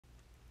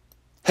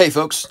Hey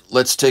folks,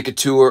 let's take a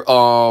tour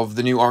of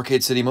the new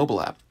Arcade City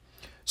mobile app.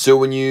 So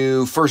when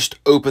you first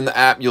open the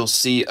app, you'll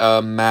see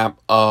a map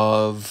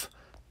of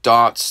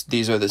dots.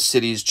 These are the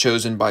cities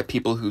chosen by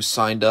people who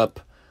signed up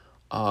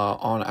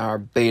on our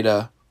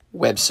beta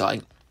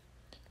website.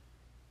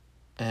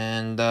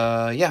 And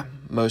yeah,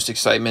 most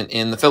excitement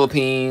in the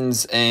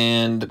Philippines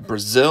and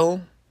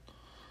Brazil.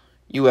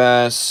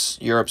 US,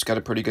 Europe's got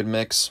a pretty good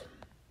mix.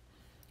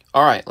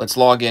 All right, let's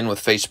log in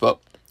with Facebook.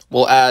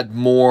 We'll add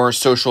more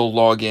social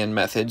login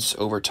methods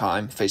over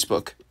time.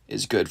 Facebook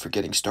is good for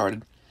getting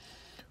started.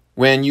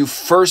 When you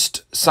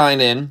first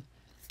sign in,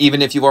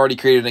 even if you've already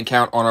created an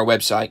account on our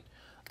website,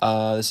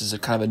 this is a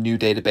kind of a new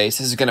database.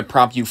 This is going to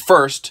prompt you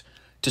first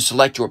to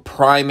select your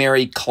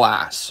primary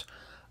class.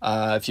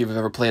 If you've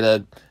ever played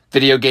a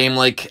video game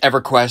like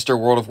EverQuest or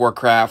World of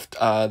Warcraft,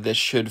 this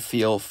should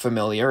feel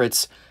familiar.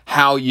 It's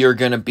how you're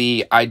going to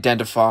be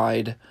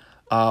identified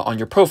on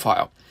your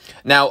profile.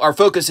 Now, our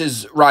focus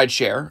is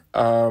rideshare.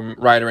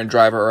 Rider and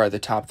driver are at the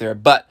top there.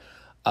 But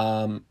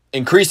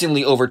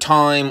increasingly over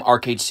time,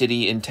 Arcade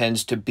City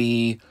intends to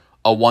be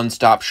a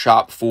one-stop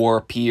shop for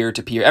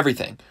peer-to-peer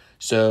everything.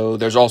 So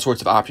there's all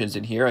sorts of options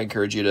in here. I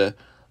encourage you to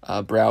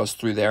browse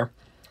through there.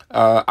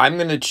 I'm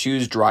going to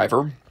choose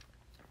driver.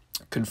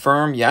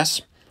 Confirm,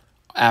 yes.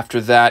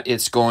 After that,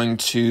 it's going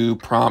to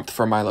prompt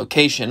for my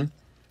location.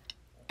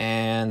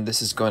 And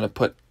this is going to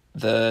put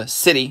the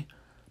city,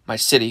 my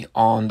city,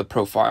 on the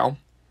profile.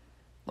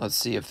 Let's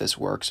see if this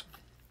works.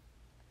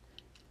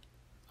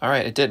 All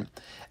right, it did.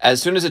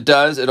 As soon as it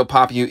does, it'll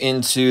pop you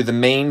into the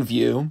main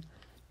view.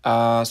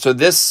 So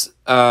this,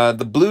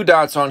 the blue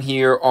dots on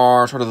here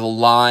are sort of the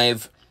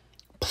live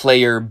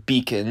player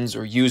beacons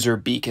or user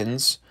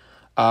beacons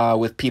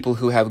with people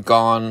who have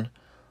gone,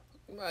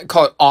 I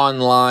call it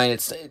online.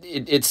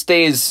 It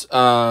stays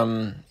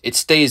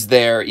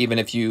there even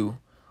if you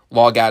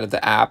log out of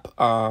the app.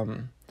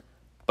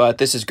 But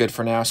this is good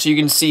for now. So you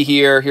can see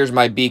here, here's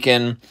my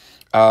beacon.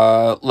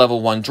 Level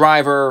 1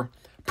 driver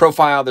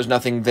profile. There's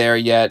nothing there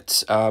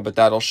yet, but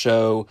that'll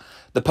show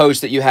the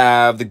posts that you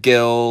have, the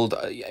guild,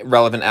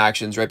 relevant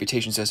actions,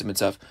 reputation system and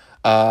stuff.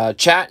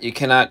 Chat, you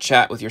cannot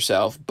chat with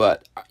yourself,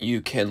 but you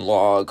can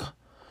log.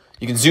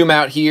 You can zoom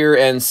out here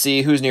and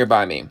see who's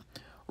nearby me.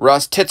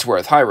 Russ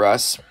Titsworth. Hi,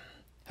 Russ.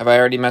 Have I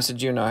already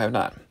messaged you? No, I have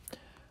not.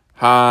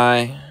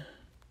 Hi.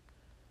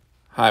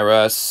 Hi,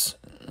 Russ.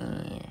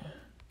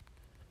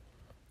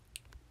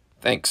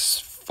 Thanks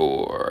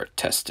for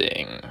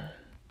testing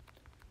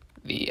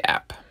the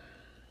app.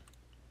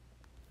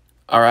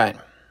 All right,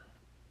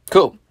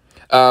 cool.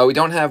 We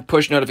don't have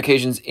push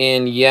notifications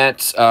in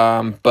yet,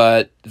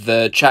 but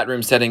the chat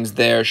room settings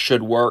there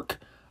should work.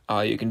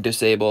 You can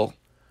disable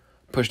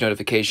push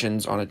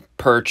notifications on a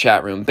per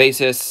chat room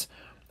basis,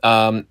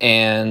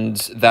 and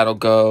that'll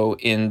go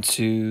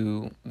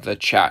into the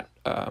chat.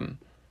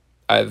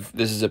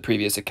 This is a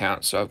previous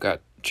account, so I've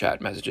got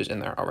chat messages in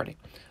there already,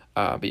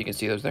 but you can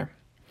see those there.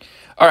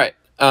 All right.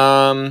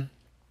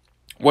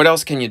 What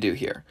else can you do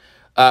here?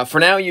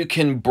 For now, you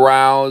can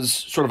browse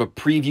sort of a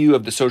preview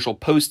of the social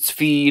posts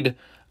feed.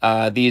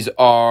 These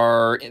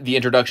are the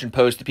introduction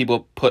posts that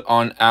people put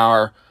on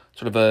our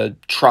sort of a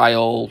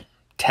trial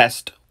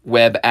test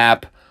web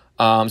app.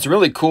 Some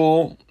really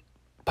cool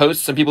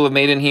posts some people have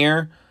made in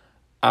here.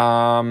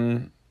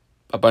 A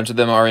bunch of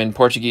them are in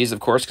Portuguese, of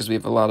course, because we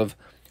have a lot of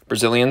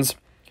Brazilians.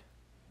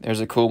 There's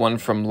a cool one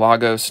from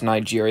Lagos,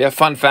 Nigeria.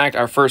 Fun fact,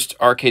 our first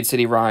Arcade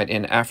City ride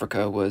in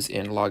Africa was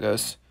in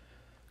Lagos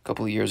a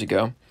couple of years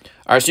ago.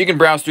 All right, so you can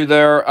browse through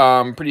there.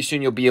 Pretty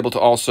soon you'll be able to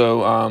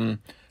also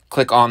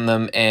click on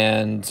them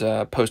and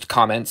post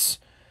comments,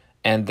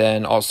 and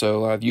then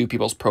also view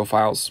people's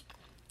profiles.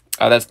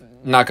 That's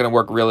not going to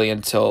work really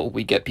until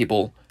we get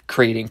people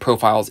creating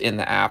profiles in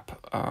the app.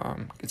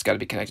 It's got to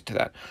be connected to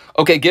that.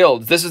 Okay,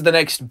 guilds. This is the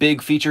next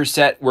big feature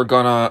set we're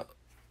going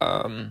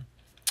to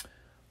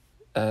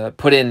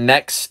put in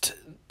next,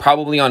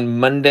 probably on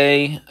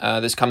Monday,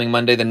 this coming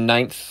Monday, the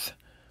 9th.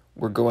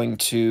 We're going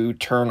to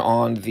turn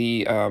on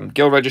the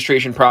guild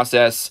registration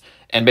process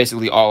and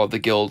basically all of the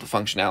guild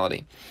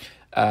functionality.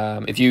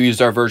 If you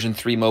used our version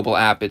 3 mobile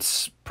app,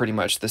 it's pretty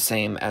much the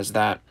same as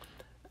that.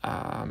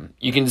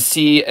 You can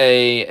see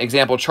a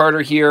example charter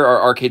here,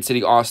 our Arcade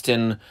City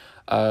Austin,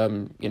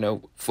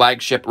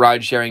 flagship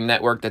ride-sharing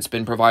network that's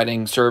been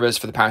providing service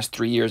for the past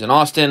 3 years in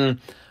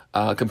Austin,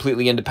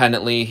 completely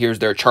independently. Here's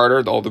their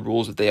charter, all the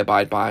rules that they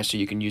abide by, so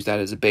you can use that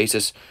as a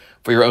basis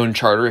for your own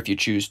charter if you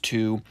choose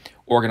to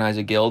organize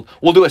a guild.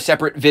 We'll do a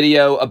separate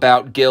video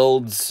about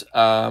guilds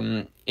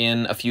in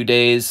a few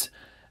days.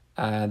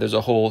 There's a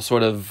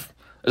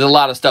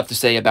lot of stuff to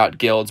say about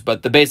guilds,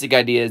 but the basic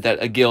idea is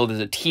that a guild is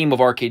a team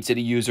of Arcade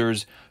City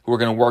users who are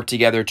going to work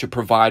together to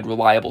provide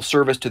reliable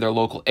service to their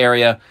local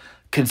area.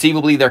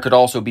 Conceivably, there could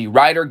also be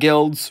rider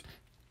guilds.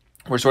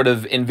 We're sort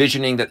of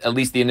envisioning that at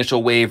least the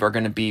initial wave are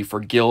going to be for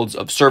guilds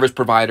of service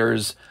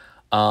providers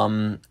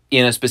in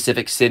a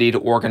specific city to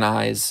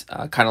organize,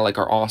 kind of like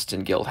our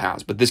Austin Guild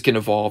has. But this can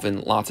evolve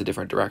in lots of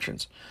different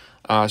directions.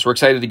 So we're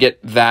excited to get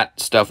that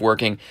stuff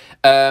working.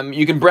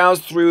 You can browse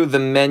through the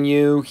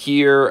menu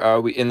here.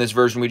 In this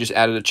version, we just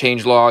added a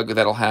changelog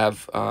that'll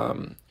have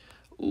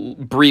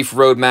brief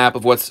roadmap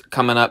of what's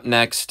coming up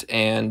next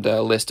and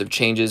a list of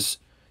changes.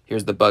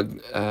 Here's the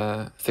bug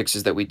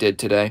fixes that we did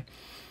today.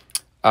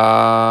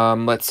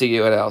 Let's see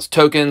what else.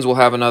 Tokens, we'll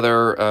have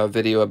another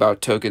video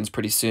about tokens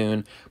pretty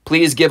soon.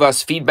 Please give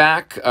us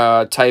feedback.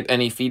 Type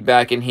any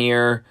feedback in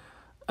here.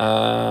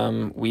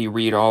 We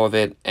read all of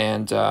it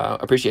and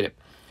appreciate it.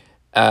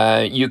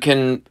 You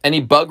can,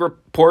 any bug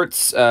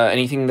reports,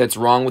 anything that's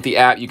wrong with the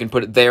app, you can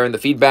put it there in the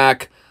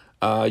feedback.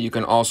 You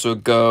can also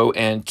go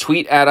and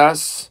tweet at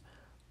us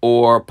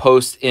or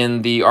post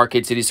in the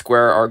Arcade City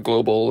Square, our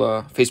global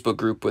Facebook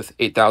group with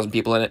 8,000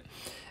 people in it.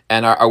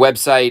 And our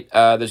website,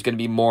 there's going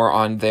to be more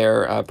on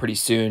there pretty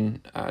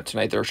soon.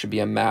 Tonight there should be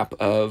a map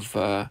of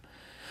the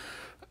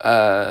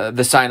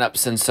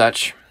signups and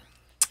such.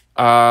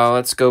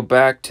 Let's go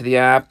back to the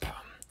app.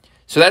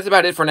 So that's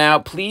about it for now.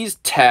 Please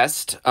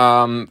test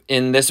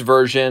in this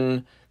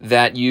version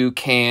that you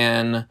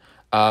can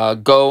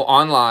go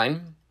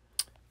online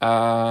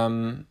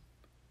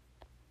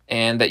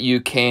and that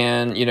you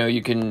can,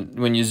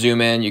 when you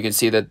zoom in, you can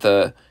see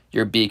that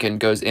your beacon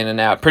goes in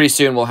and out. Pretty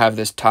soon we'll have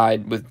this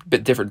tied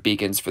with different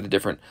beacons for the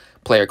different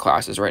player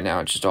classes. Right now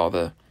it's just all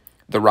the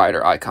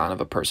rider icon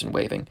of a person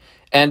waving.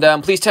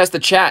 And please test the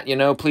chat,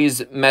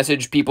 please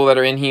message people that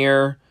are in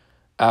here,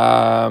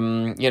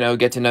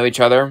 get to know each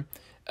other.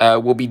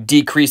 We'll be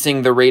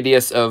decreasing the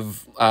radius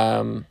of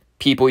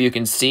people you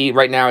can see.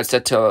 Right now it's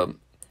set to,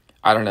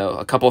 I don't know,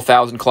 a couple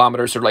thousand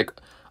kilometers. So like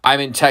I'm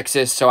in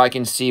Texas, so I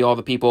can see all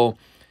the people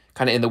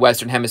kind of in the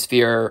Western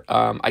Hemisphere.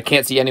 I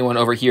can't see anyone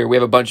over here. We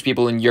have a bunch of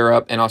people in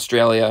Europe and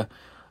Australia.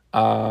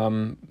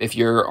 If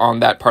you're on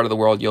that part of the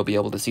world, you'll be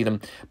able to see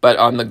them. But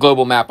on the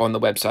global map on the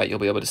website, you'll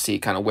be able to see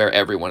kind of where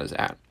everyone is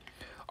at.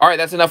 All right,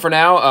 that's enough for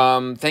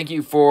now. Thank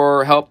you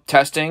for help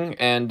testing,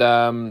 and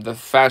the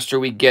faster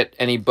we get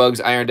any bugs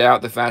ironed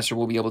out, the faster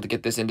we'll be able to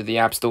get this into the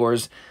app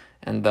stores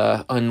and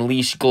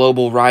unleash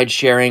global ride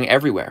sharing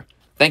everywhere.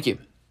 Thank you.